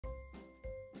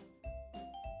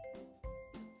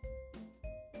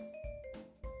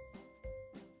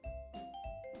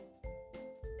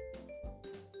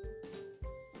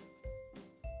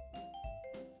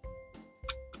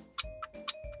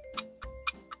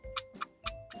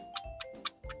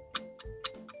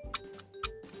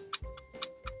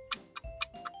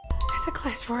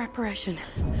class for reparation.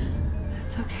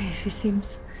 It's okay, she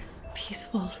seems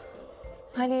peaceful.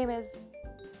 My name is...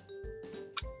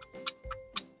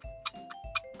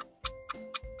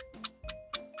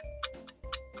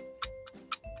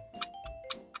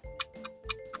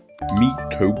 Meet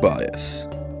Tobias.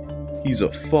 He's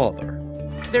a father.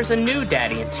 There's a new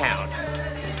daddy in town.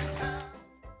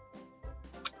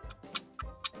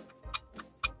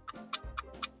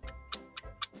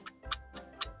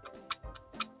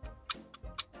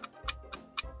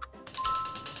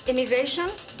 Immigration?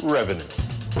 Revenue.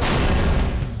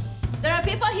 There are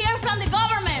people here from the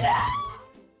government.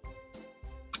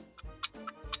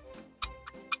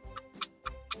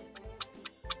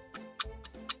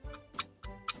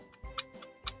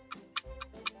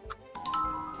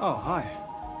 Oh, hi.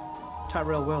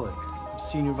 Tyrell Wellick,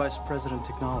 Senior Vice President,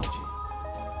 Technology.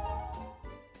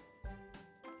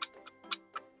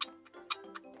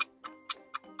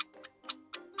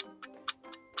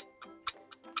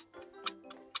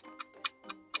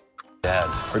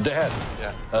 Her dad.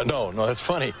 Yeah. No, that's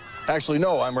funny. Actually,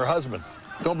 no, I'm her husband.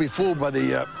 Don't be fooled by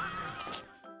the,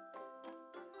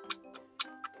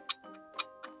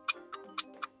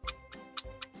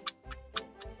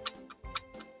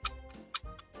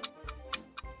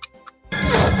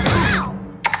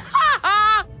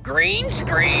 Green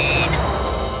screen.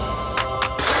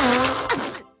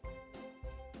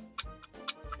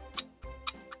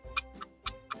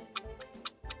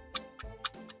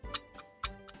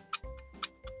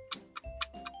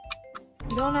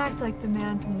 You don't act like the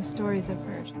man from the stories I've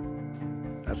heard.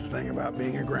 That's the thing about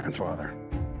being a grandfather.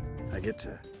 I get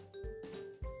to...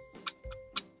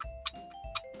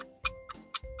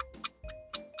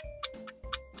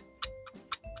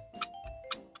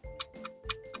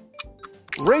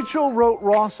 Rachel wrote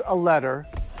Ross a letter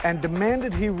and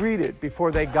demanded he read it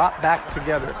before they got back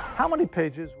together. How many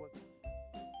pages was it?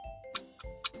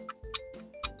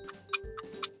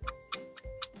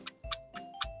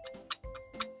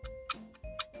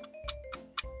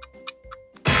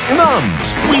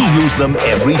 Thumbs. We use them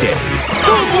every day.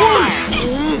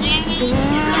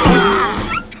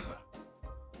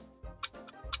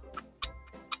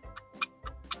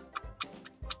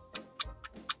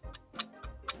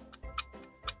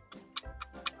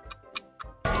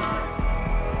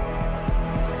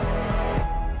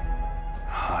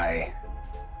 Hi.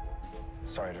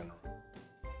 Sorry to interrupt.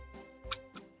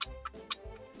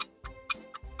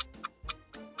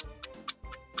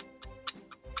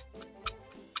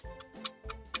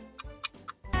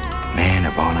 Man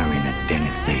of honor in a den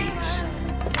of thieves.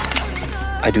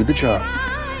 I do the job.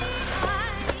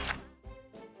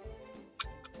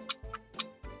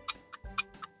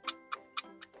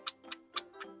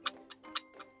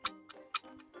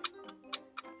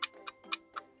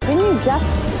 Didn't you just...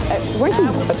 weren't you...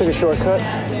 I took a shortcut.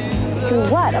 Through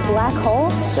what, a black hole?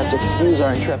 You have to excuse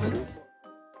our intrepid.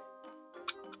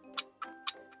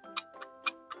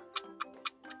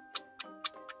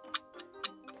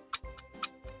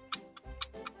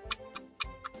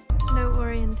 No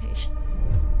orientation.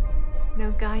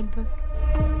 No guidebook.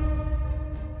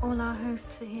 All our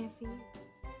hosts are here for you.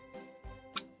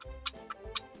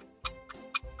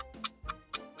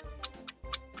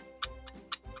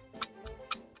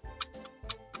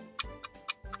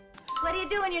 What are you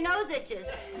doing? Your nose itches.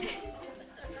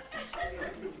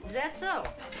 Is that so?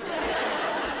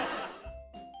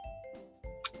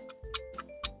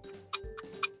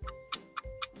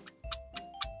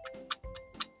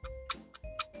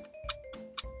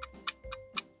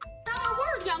 Not a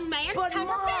word, young man. But Time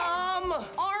for bed. Mom!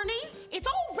 Arnie, it's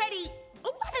already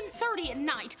 11:30 at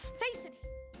night. Face it.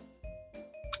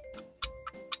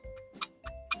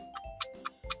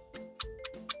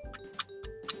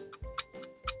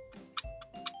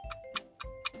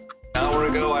 An hour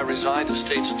ago, I resigned as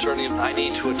state's attorney. I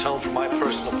need to atone for my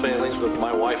personal failings with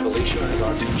my wife, Alicia, and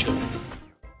our 2 children.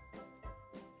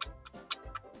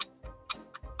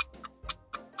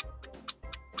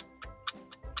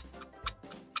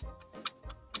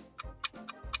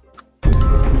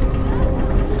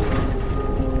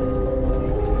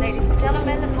 Ladies and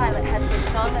gentlemen, the pilot has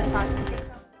switched on the fasten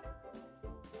seatbelt.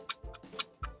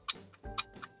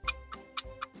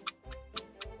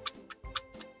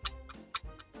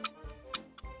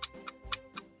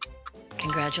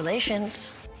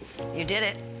 Congratulations. You did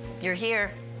it. You're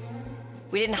here.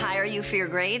 We didn't hire you for your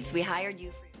grades. We hired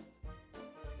you for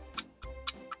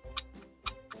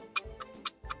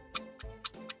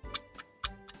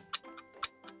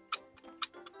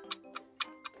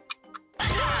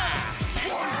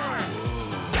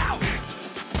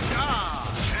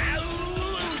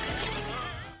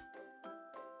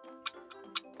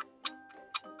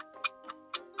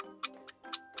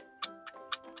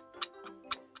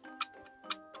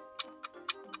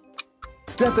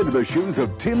Step into the shoes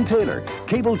of Tim Taylor,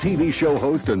 cable TV show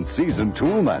host and seasoned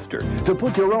toolmaster, to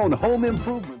put your own home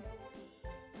improvements.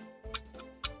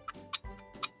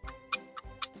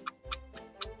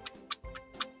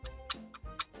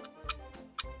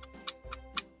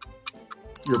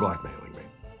 You're blackmailing me.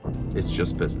 It's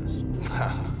just business.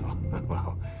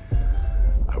 Well,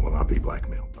 I will not be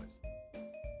blackmailed.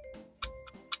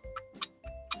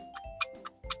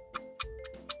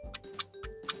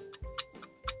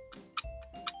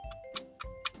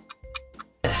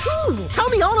 Tell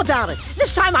me all about it.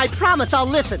 This time I promise I'll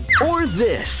listen. Or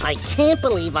this. I can't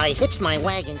believe I hitched my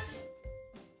wagon.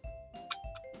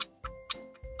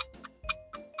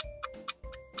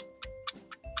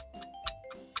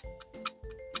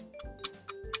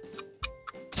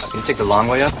 Can you take the long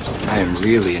way up? I am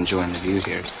really enjoying the view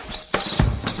here.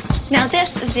 Now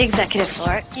this is the executive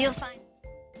floor. You'll find...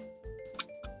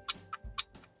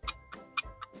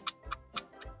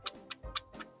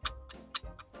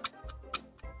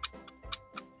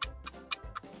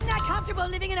 Not comfortable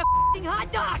living in a f***ing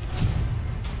hot dog!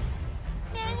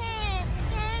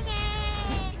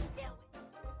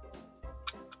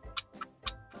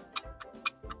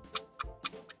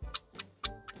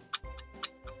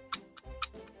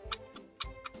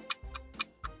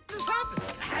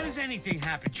 How does anything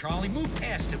happen, Charlie? Move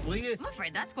past it, will you? I'm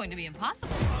afraid that's going to be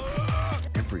impossible.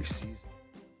 Every season.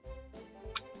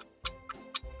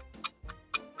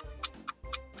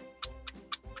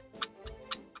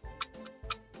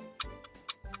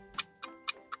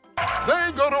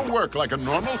 They go to work like a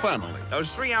normal family.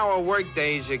 Those 3-hour work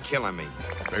days are killing me.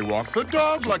 They walk the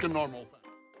dog like a normal family.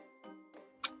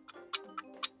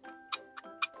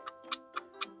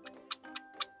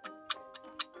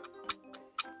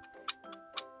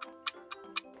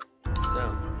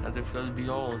 So, how'd it feel to be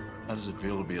old? How does it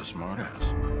feel to be a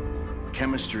smartass?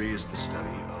 Chemistry is the study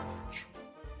of...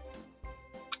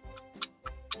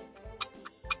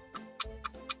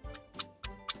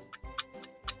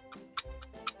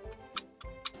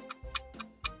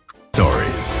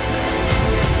 stories.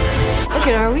 Look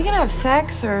at, are we gonna have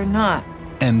sex or not?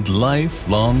 And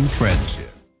lifelong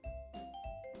friendship.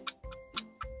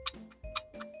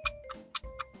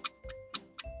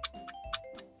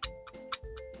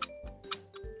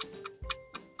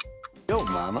 Yo,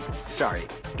 Mama. Sorry,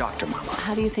 Dr. Mama.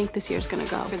 How do you think this year's gonna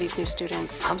go for these new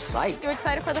students? I'm psyched. You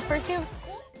excited for the first day of school?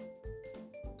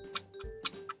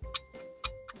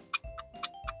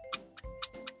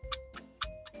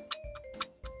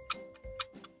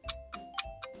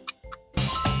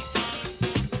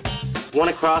 One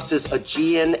across is a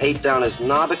GN, 8 down is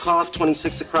Nabokov,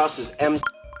 26 across is M.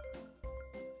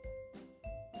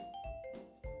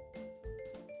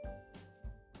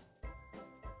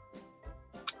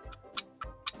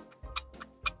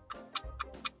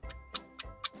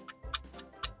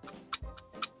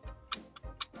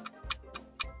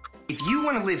 If you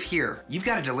want to live here, you've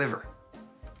got to deliver.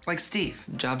 Like Steve.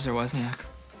 Jobs or Wozniak?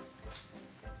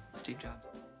 Steve Jobs.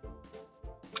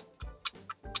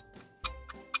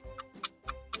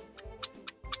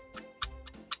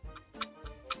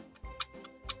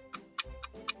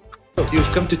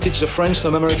 You've come to teach the French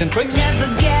some American tricks?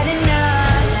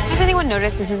 Has anyone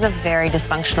noticed this is a very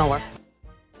dysfunctional work?